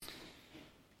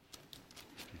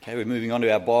Okay, we're moving on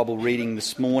to our Bible reading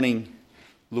this morning,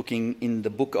 looking in the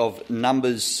book of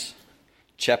Numbers,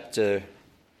 chapter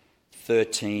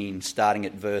 13, starting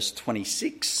at verse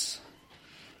 26.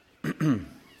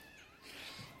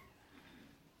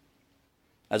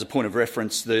 As a point of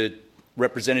reference, the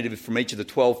representative from each of the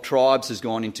 12 tribes has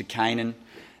gone into Canaan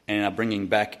and are bringing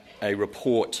back a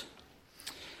report.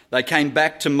 They came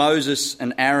back to Moses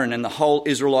and Aaron and the whole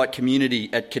Israelite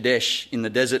community at Kadesh in the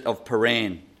desert of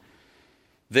Paran.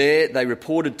 There they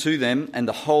reported to them and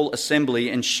the whole assembly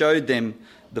and showed them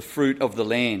the fruit of the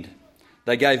land.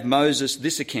 They gave Moses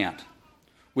this account: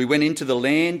 "We went into the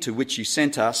land to which you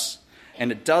sent us,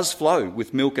 and it does flow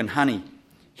with milk and honey.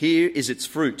 Here is its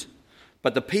fruit.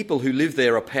 But the people who live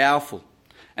there are powerful,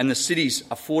 and the cities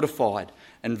are fortified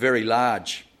and very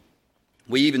large.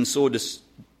 We even saw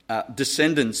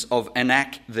descendants of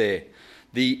Anak there.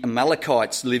 The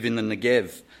Amalekites live in the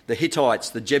Negev. The Hittites,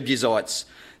 the Jebusites,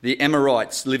 the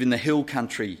Amorites live in the hill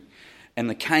country, and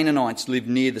the Canaanites live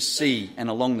near the sea and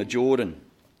along the Jordan."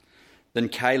 Then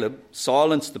Caleb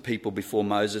silenced the people before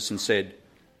Moses and said,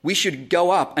 "We should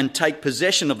go up and take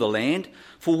possession of the land,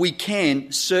 for we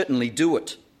can certainly do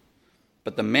it."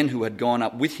 But the men who had gone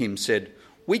up with him said,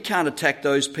 "We can't attack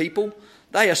those people.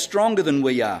 They are stronger than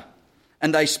we are."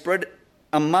 And they spread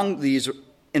among the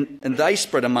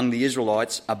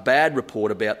Israelites a bad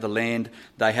report about the land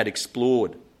they had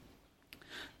explored.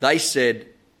 They said,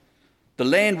 "The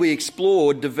land we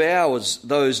explored devours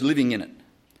those living in it,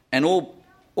 and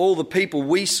all the people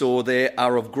we saw there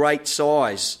are of great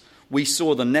size. We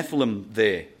saw the Nephilim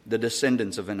there," the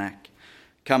descendants of Anak,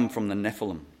 "come from the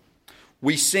Nephilim.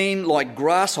 We seem like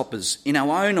grasshoppers in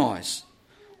our own eyes,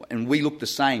 and we look the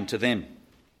same to them."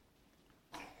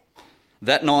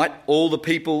 That night, all the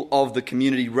people of the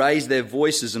community raised their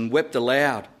voices and wept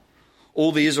aloud.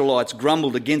 All the Israelites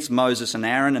grumbled against Moses and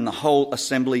Aaron, and the whole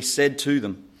assembly said to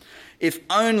them, "If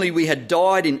only we had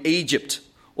died in Egypt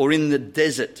or in the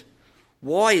desert.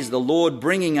 Why is the Lord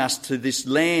bringing us to this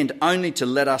land only to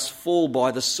let us fall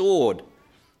by the sword?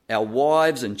 Our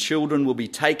wives and children will be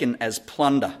taken as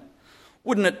plunder.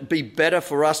 Wouldn't it be better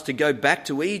for us to go back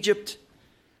to Egypt?"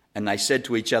 And they said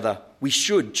to each other, "We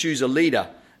should choose a leader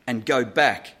and go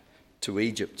back to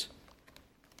Egypt."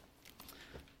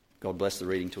 God bless the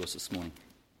reading to us this morning.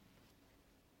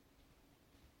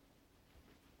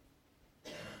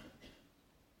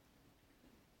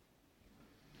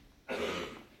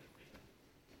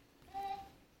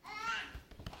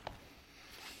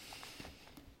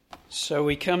 So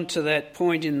we come to that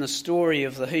point in the story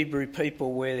of the Hebrew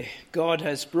people where God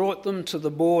has brought them to the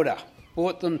border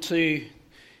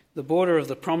of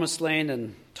the promised land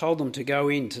and told them to go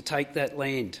in to take that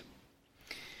land.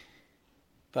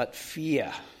 But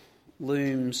fear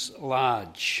looms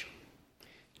large,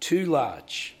 too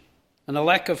large, and a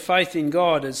lack of faith in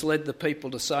God has led the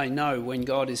people to say no when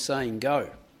God is saying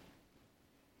go.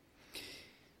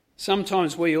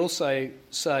 Sometimes we also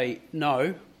say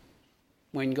no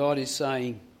when God is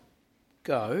saying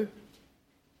go.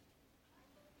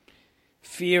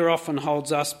 Fear often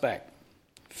holds us back.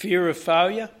 Fear of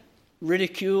failure,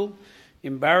 ridicule,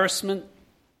 embarrassment,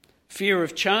 fear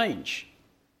of change.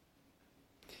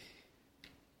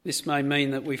 This may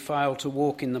mean that we fail to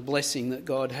walk in the blessing that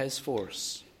God has for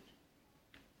us.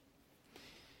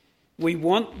 We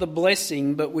want the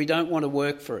blessing, but we don't want to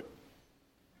work for it.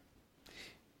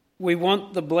 We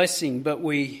want the blessing, but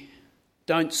we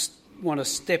don't want to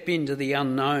step into the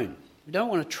unknown. We don't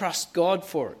want to trust God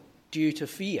for it due to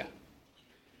fear.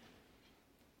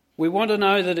 We want to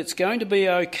know that it's going to be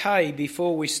okay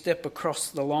before we step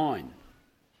across the line.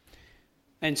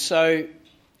 And so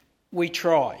we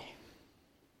try.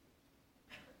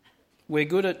 We're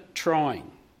good at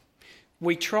trying.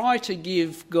 We try to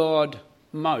give God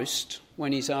most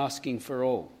when he's asking for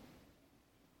all.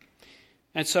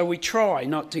 And so we try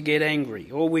not to get angry,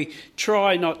 or we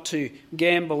try not to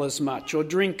gamble as much, or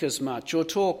drink as much, or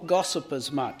talk gossip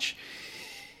as much.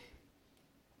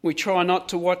 We try not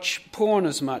to watch porn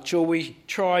as much, or we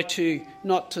try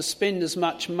not to spend as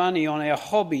much money on our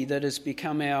hobby that has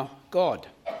become our God.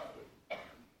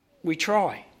 We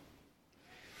try.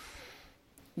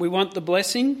 We want the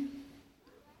blessing,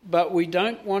 but we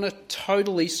don't want to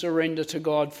totally surrender to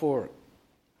God for it.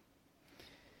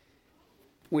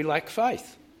 We lack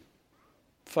faith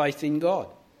in God.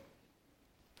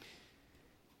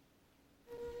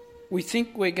 We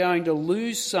think we're going to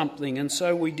lose something, and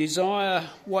so we desire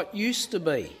what used to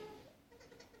be.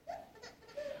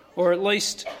 Or at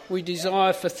least we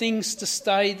desire for things to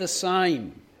stay the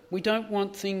same. We don't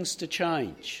want things to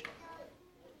change.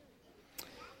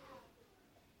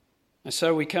 And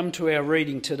so we come to our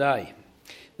reading today.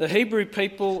 The Hebrew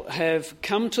people have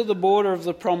come to the border of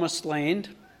the promised land.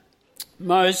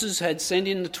 Moses had sent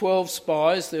in the 12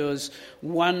 spies. There was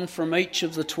one from each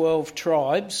of the 12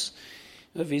 tribes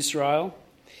of Israel.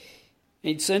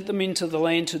 He'd sent them into the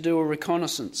land to do a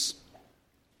reconnaissance.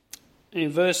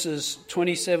 In verses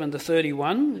 27 to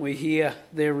 31, we hear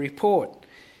their report.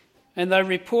 And they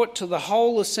report to the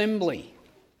whole assembly,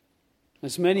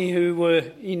 as many who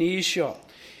were in earshot.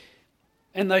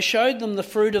 And they showed them the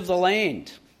fruit of the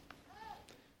land,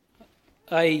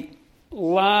 a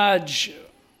large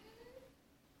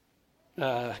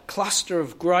cluster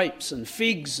of grapes and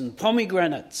figs and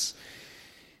pomegranates.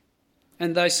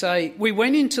 And they say, "We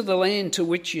went into the land to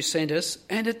which you sent us,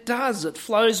 and it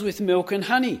flows with milk and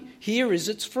honey. Here is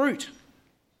its fruit.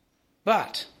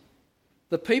 But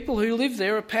the people who live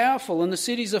there are powerful, and the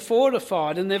cities are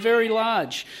fortified, and they're very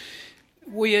large.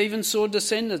 We even saw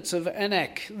descendants of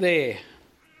Anak there.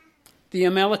 The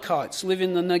Amalekites live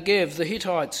in the Negev, the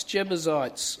Hittites,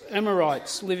 Jebusites,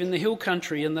 Amorites live in the hill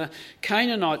country, and the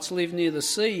Canaanites live near the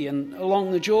sea and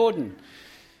along the Jordan."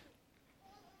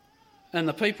 And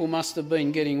the people must have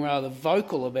been getting rather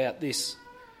vocal about this.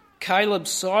 Caleb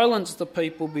silenced the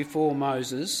people before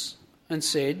Moses and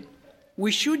said,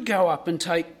 "We should go up and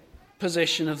take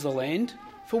possession of the land,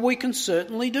 for we can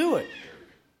certainly do it."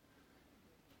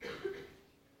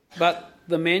 But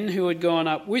the men who had gone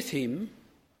up with him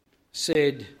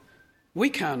said, "We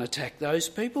can't attack those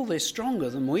people, they're stronger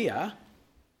than we are."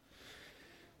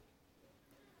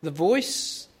 The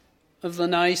voice of the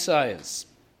naysayers,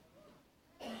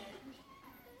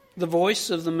 the voice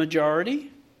of the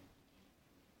majority,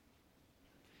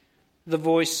 the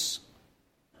voice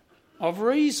of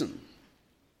reason,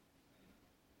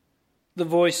 the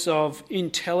voice of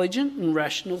intelligent and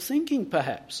rational thinking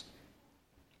perhaps,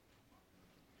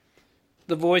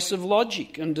 the voice of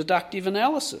logic and deductive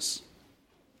analysis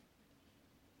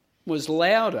was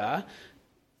louder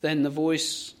than the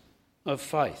voice of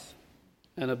faith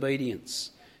and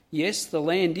obedience. Yes, the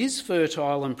land is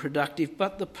fertile and productive,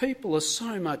 but the people are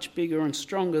so much bigger and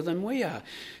stronger than we are.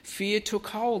 Fear took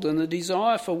hold, and the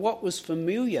desire for what was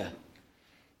familiar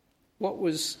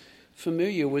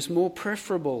was more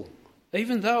preferable,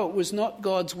 even though it was not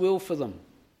God's will for them.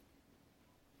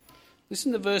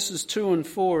 Listen to verses 2 and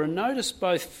 4 and notice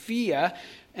both fear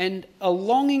and a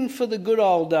longing for the good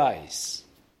old days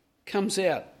comes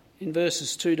out in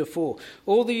verses 2 to 4.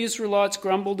 All the Israelites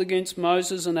grumbled against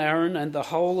Moses and Aaron, and the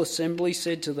whole assembly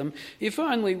said to them, "If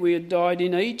only we had died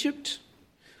in Egypt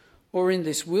or in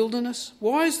this wilderness.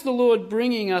 Why is the Lord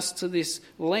bringing us to this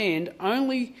land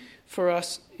only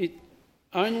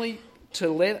to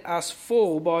let us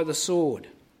fall by the sword?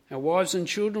 Our wives and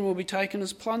children will be taken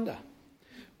as plunder.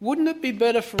 Wouldn't it be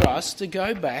better for us to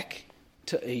go back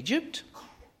to Egypt?"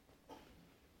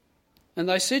 And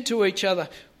they said to each other,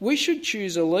 "We should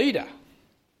choose a leader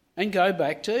and go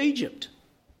back to Egypt."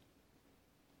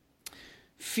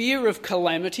 Fear of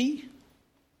calamity,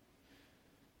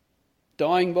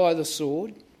 dying by the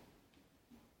sword,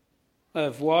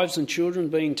 of wives and children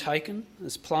being taken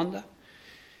as plunder,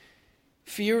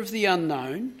 fear of the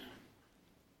unknown,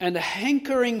 and a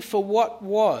hankering for what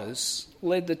was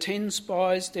led the 10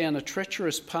 spies down a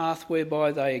treacherous path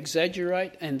whereby they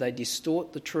exaggerate and they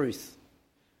distort the truth.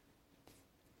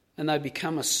 And they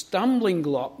become a stumbling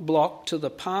block to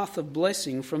the path of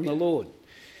blessing from the Lord.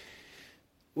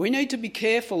 We need to be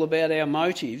careful about our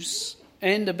motives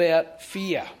and about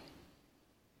fear.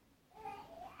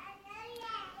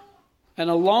 And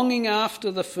a longing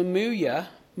after the familiar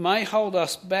may hold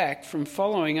us back from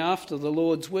following after the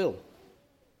Lord's will.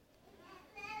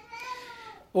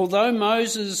 Although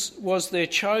Moses was their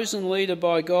chosen leader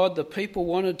by God, the people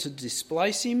wanted to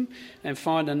displace him and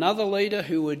find another leader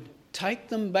who would take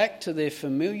them back to their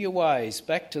familiar ways,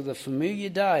 back to the familiar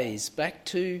days, back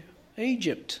to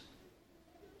Egypt.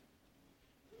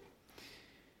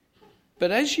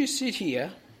 But as you sit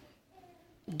here,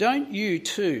 don't you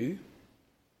too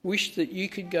wish that you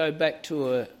could go back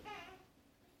to a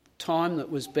time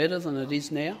that was better than it is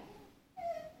now?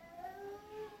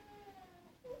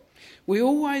 We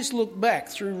always look back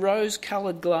through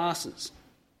rose-coloured glasses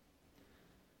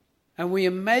and we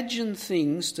imagine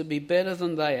things to be better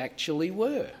than they actually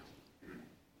were.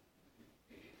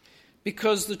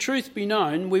 Because the truth be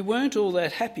known, we weren't all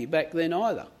that happy back then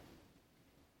either.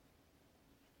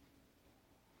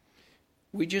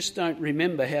 We just don't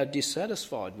remember how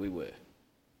dissatisfied we were.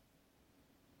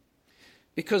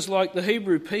 Because like the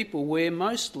Hebrew people, we're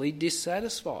mostly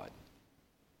dissatisfied.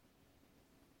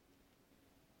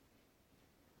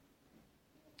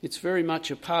 It's very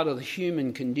much a part of the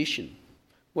human condition.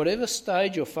 Whatever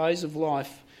stage or phase of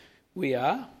life we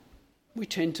are, We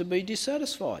tend to be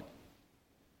dissatisfied.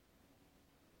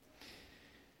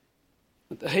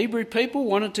 But the Hebrew people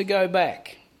wanted to go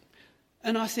back.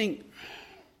 And I think,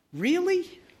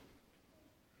 really?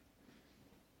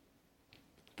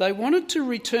 They wanted to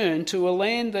return to a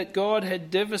land that God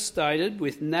had devastated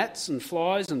with gnats and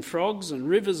flies and frogs and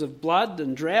rivers of blood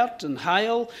and drought and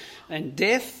hail and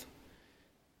death.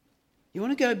 You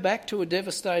want to go back to a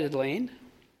devastated land?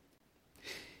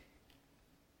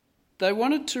 They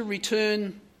wanted to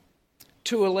return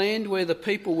to a land where the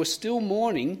people were still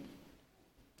mourning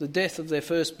the death of their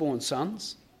firstborn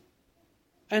sons.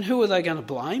 And who are they going to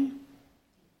blame?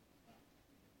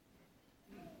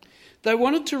 They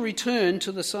wanted to return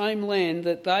to the same land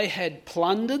that they had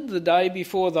plundered the day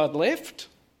before they'd left.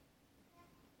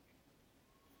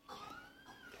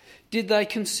 Did they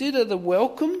consider the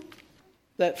welcome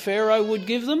that Pharaoh would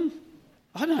give them?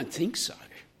 I don't think so.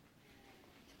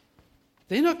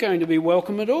 They're not going to be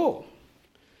welcome at all.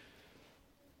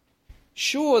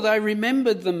 Sure, they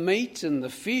remembered the meat and the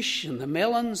fish and the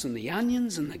melons and the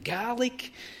onions and the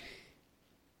garlic.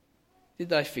 Did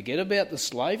they forget about the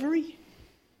slavery?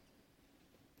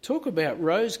 Talk about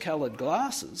rose-coloured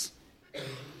glasses.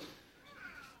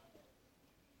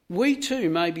 We too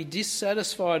may be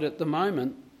dissatisfied at the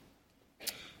moment,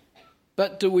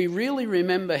 but do we really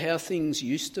remember how things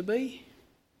used to be?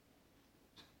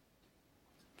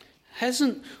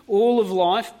 Hasn't all of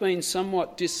life been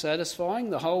somewhat dissatisfying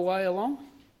the whole way along?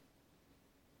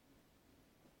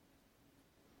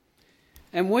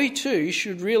 And we too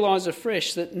should realise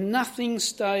afresh that nothing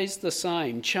stays the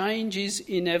same. Change is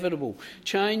inevitable.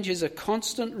 Change is a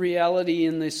constant reality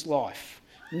in this life.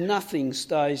 Nothing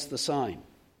stays the same.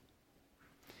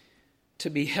 To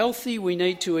be healthy, we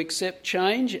need to accept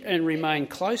change and remain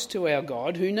close to our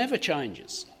God who never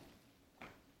changes.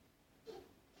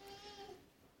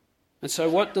 And so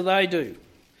what do?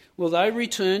 Well, they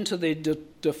return to their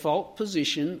default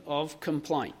position of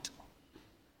complaint.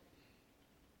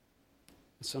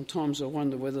 Sometimes I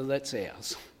wonder whether that's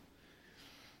ours.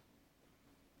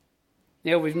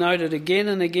 Now, we've noted again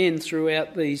and again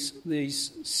throughout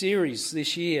these series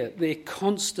this year, their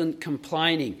constant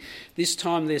complaining. This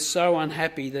time they're so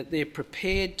unhappy that they're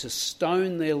prepared to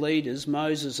stone their leaders,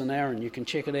 Moses and Aaron. You can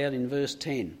check it out in verse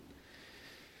 10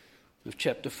 of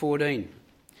chapter 14.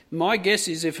 My guess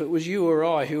is if it was you or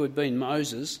I who had been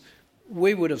Moses,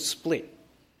 we would have split.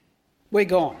 We're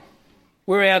gone.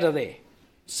 We're out of there.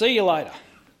 See you later.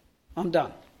 I'm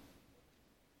done.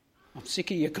 I'm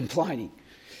sick of you complaining.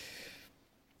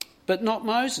 But not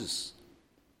Moses.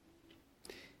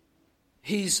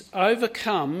 He's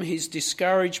overcome his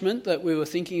discouragement that we were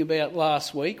thinking about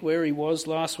last week, where he was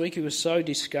last week. He was so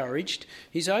discouraged.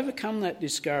 He's overcome that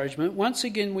discouragement. Once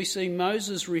again, we see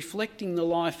Moses reflecting the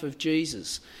life of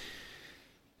Jesus.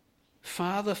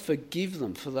 Father, forgive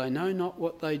them, for they know not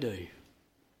what they do.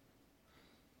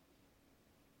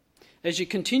 As you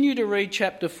continue to read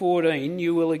chapter 14,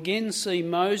 you will again see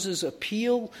Moses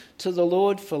appeal to the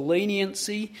Lord for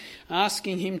leniency,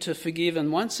 asking him to forgive.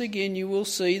 And once again, you will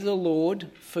see the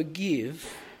Lord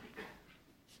forgive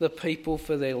the people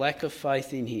for their lack of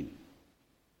faith in him.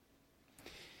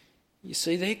 You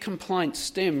see, their complaints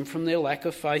stem from their lack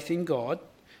of faith in God.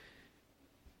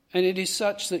 And it is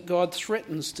such that God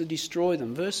threatens to destroy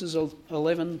them. Verses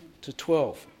 11 to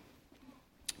 12.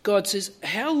 God says,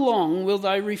 how long will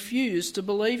they refuse to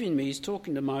believe in me? He's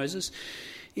talking to Moses.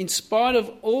 In spite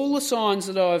of all the signs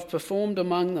that I have performed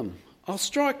among them, I'll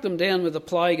strike them down with a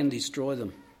plague and destroy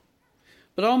them.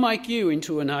 But I'll make you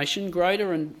into a nation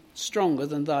greater and stronger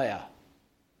than they are.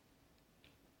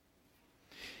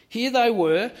 Here they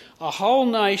were, a whole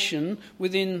nation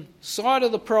within sight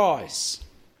of the prize.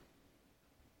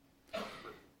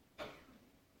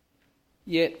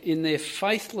 Yet in their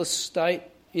faithless state,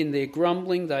 in their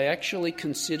grumbling, they actually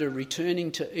consider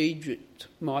returning to Egypt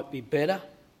might be better,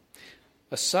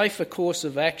 a safer course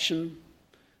of action.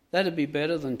 That'd be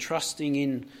better than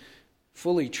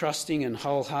fully trusting and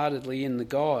wholeheartedly in the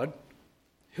God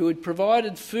who had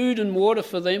provided food and water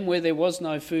for them where there was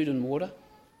no food and water.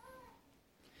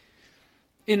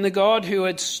 In the God who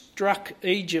had struck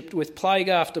Egypt with plague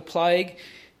after plague,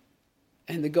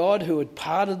 and the God who had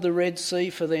parted the Red Sea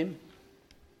for them.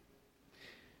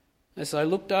 As they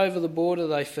looked over the border,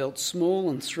 they felt small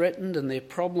and threatened, and their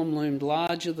problem loomed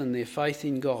larger than their faith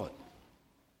in God.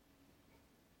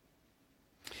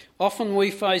 Often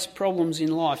we face problems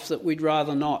in life that we'd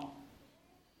rather not.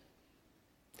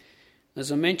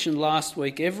 As I mentioned last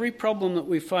week, every problem that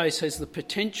we face has the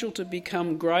potential to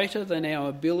become greater than our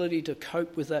ability to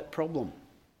cope with that problem.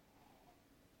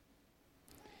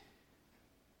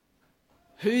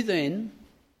 Who then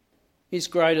is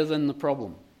greater than the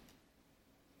problem?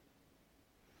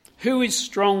 Who is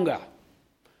stronger?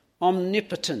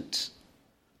 Omnipotent,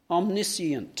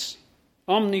 omniscient,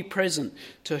 omnipresent,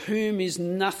 to whom is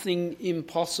nothing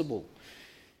impossible.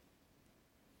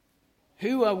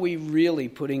 Who are we really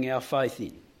putting our faith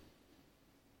in?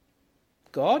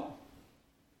 God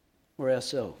or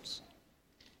ourselves?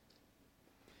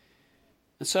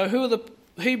 And so who are the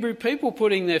Hebrew people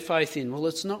putting their faith in? Well,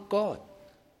 it's not God.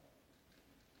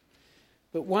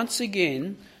 But once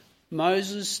again,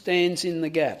 Moses stands in the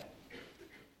gap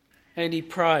and he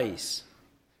prays.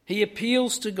 He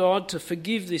appeals to God to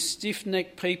forgive this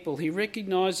stiff-necked people. He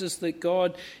recognises that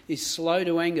God is slow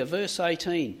to anger. Verse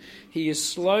 18, he is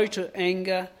slow to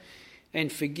anger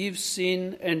and forgives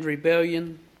sin and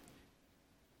rebellion.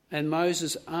 And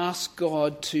Moses asks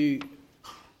God to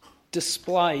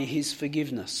display his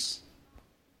forgiveness.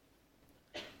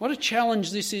 What a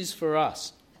challenge this is for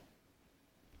us.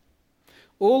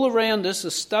 All around us are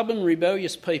stubborn,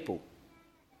 rebellious people.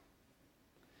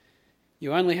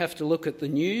 You only have to look at the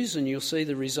news and you'll see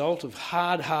the result of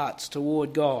hard hearts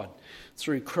toward God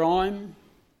through crime,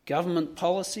 government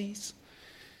policies.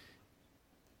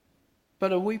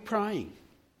 But are we praying?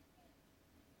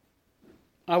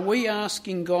 Are we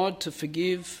asking God to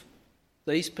forgive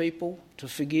these people, to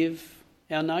forgive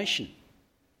our nation?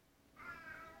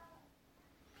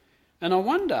 And I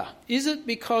wonder, is it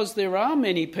because there are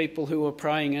many people who are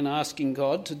praying and asking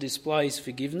God to display his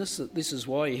forgiveness that this is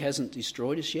why he hasn't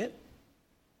destroyed us yet?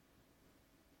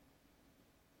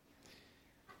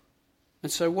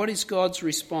 And so what is God's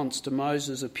response to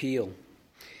Moses' appeal?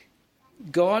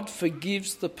 God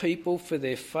forgives the people for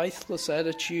their faithless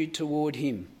attitude toward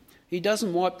him. He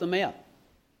doesn't wipe them out,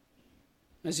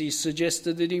 as he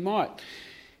suggested that he might.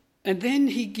 And then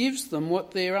he gives them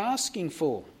what they're asking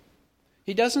for.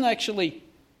 He doesn't actually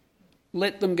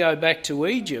let them go back to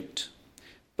Egypt,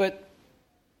 but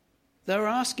they're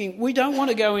asking, we don't want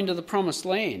to go into the promised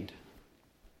land.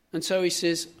 And so he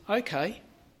says, okay,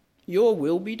 your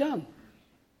will be done.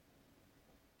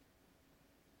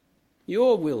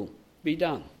 Your will be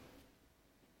done.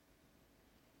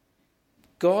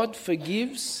 God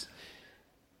forgives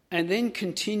and then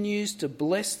continues to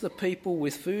bless the people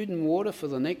with food and water for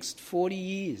the next 40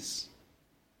 years.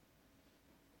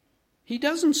 He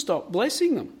doesn't stop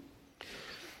blessing them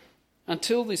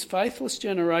until this faithless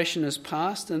generation has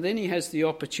passed, and then he has the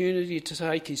opportunity to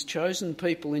take his chosen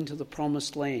people into the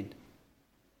promised land.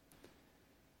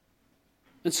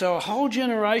 And so a whole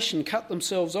generation cut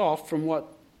themselves off from what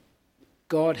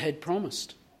God had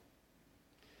promised.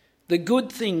 The good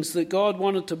things that God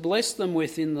wanted to bless them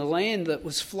with in the land that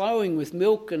was flowing with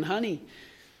milk and honey,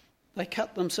 they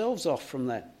cut themselves off from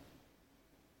that.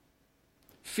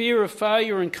 Fear of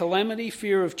failure and calamity,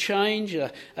 fear of change,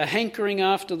 a hankering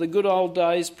after the good old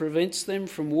days prevents them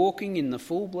from walking in the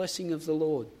full blessing of the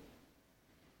Lord.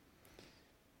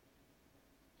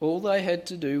 All they had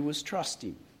to do was trust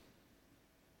him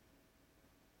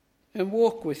and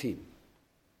walk with him.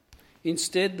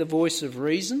 Instead, the voice of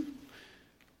reason,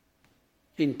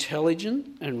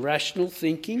 intelligent and rational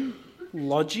thinking,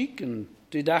 logic and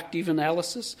deductive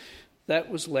analysis, that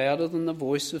was louder than the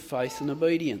voice of faith and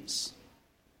obedience.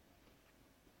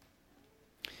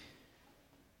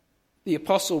 The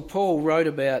Apostle Paul wrote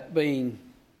about being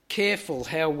careful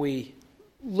how we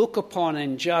look upon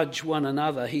and judge one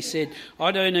another. He said,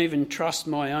 I don't even trust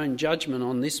my own judgment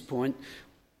on this point.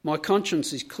 My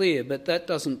conscience is clear, but that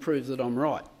doesn't prove that I'm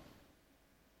right.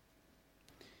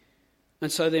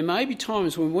 And so there may be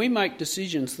times when we make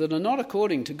decisions that are not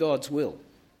according to God's will,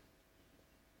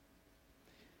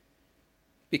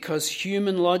 because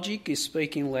human logic is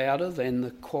speaking louder than the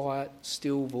quiet,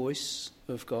 still voice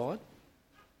of God.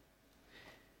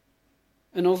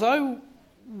 And although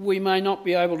we may not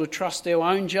be able to trust our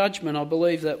own judgment, I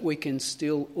believe that we can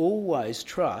still always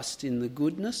trust in the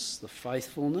goodness, the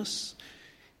faithfulness,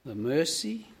 the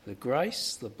mercy, the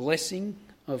grace, the blessing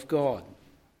of God.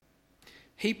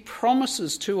 He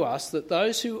promises to us that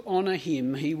those who honour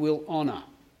him, he will honour.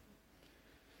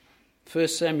 1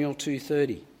 Samuel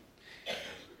 2:30.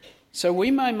 So we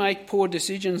may make poor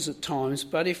decisions at times,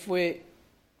 but if we're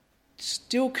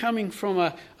still coming from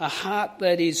a heart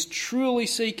that is truly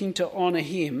seeking to honour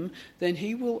him, then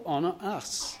he will honour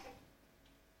us.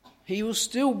 He will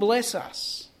still bless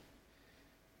us.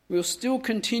 We'll still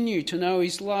continue to know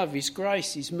his love, his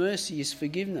grace, his mercy, his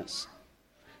forgiveness,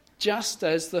 just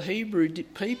as the Hebrew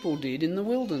people did in the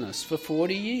wilderness for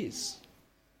 40 years.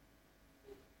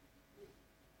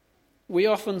 We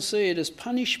often see it as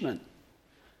punishment.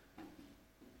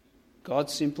 God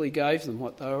simply gave them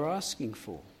what they were asking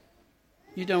for.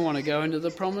 You don't want to go into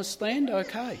the promised land?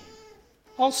 Okay.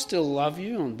 I'll still love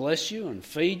you and bless you and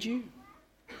feed you.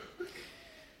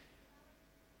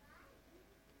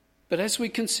 But as we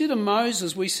consider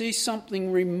Moses, we see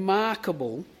something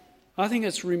remarkable. I think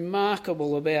it's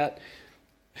remarkable about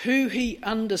who he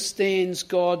understands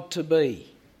God to be.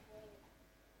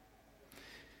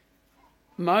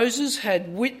 Moses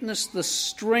had witnessed the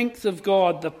strength of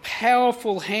God, the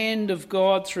powerful hand of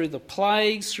God through the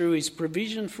plagues, through his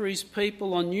provision for his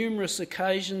people on numerous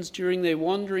occasions during their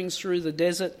wanderings through the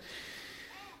desert.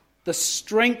 The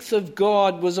strength of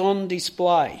God was on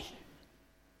display.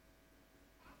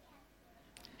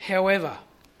 However,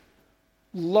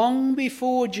 long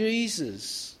before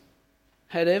Jesus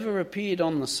had ever appeared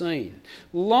on the scene,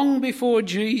 long before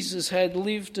Jesus had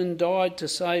lived and died to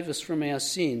save us from our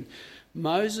sin,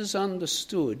 Moses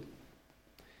understood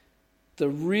the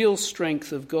real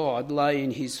strength of God lay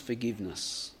in his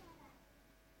forgiveness.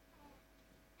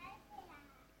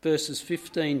 Verses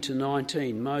 15 to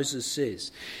 19, Moses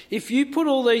says, "If you put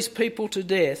all these people to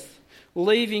death,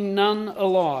 leaving none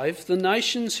alive, the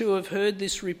nations who have heard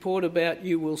this report about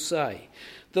you will say,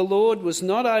 'The Lord was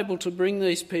not able to bring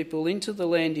these people into the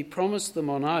land he promised them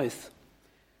on oath,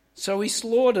 so he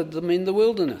slaughtered them in the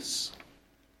wilderness.'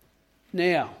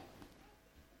 Now,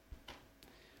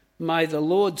 may the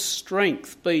Lord's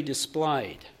strength be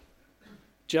displayed.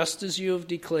 Just as you have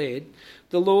declared,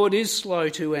 the Lord is slow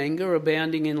to anger,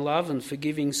 abounding in love and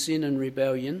forgiving sin and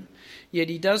rebellion. Yet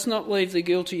he does not leave the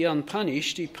guilty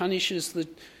unpunished. He punishes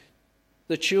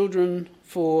the children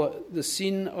for the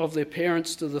sin of their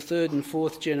parents to the third and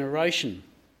fourth generation.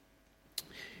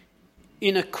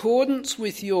 In accordance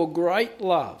with your great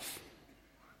love,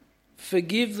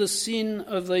 forgive the sin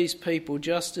of these people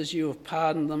just as you have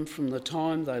pardoned them from the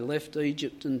time they left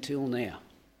Egypt until now."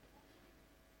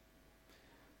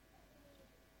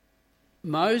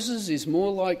 Moses is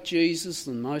more like Jesus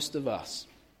than most of us.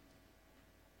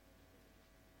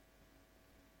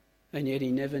 And yet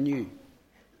he never knew.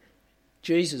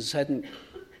 Jesus hadn't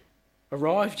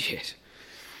arrived yet.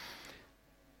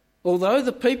 Although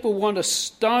the people want to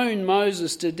stone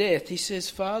Moses to death, he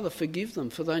says, "Father, forgive them,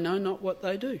 for they know not what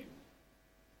they do."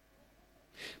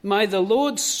 May the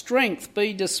Lord's strength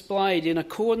be displayed in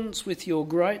accordance with your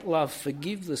great love.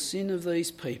 Forgive the sin of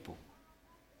these people.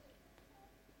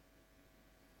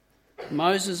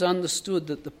 Moses understood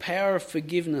that the power of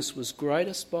forgiveness was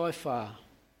greatest by far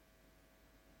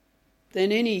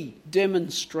than any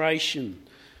demonstration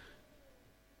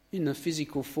in the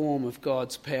physical form of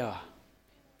God's power.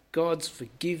 God's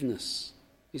forgiveness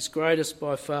is greatest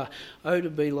by far. Oh,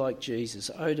 to be like Jesus.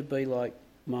 Oh, to be like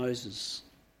Moses.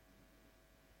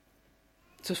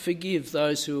 To forgive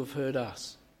those who have hurt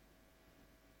us.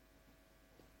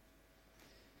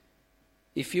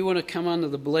 If you want to come under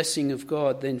the blessing of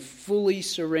God, then fully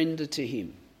surrender to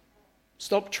him.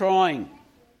 Stop trying.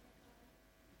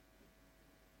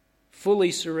 Fully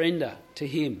surrender to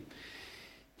him.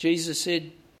 Jesus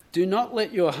said, "Do not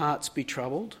let your hearts be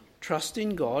troubled. Trust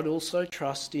in God, also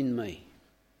trust in me."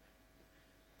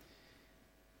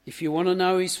 If you want to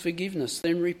know his forgiveness,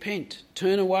 then repent.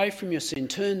 Turn away from your sin.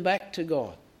 Turn back to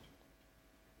God.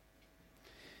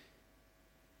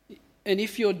 And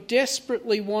if you're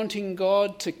desperately wanting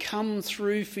God to come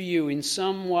through for you in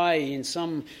some way, in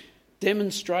some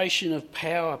demonstration of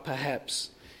power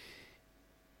perhaps,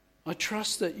 I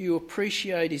trust that you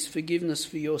appreciate his forgiveness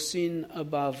for your sin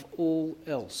above all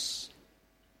else.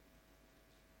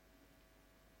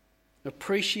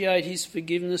 Appreciate his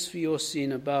forgiveness for your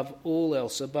sin above all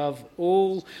else, above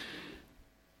all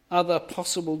other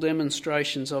possible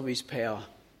demonstrations of his power.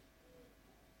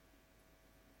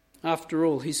 After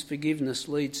all, his forgiveness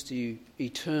leads to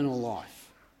eternal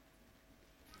life.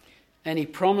 And he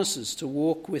promises to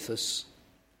walk with us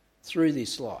through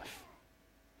this life.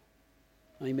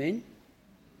 Amen.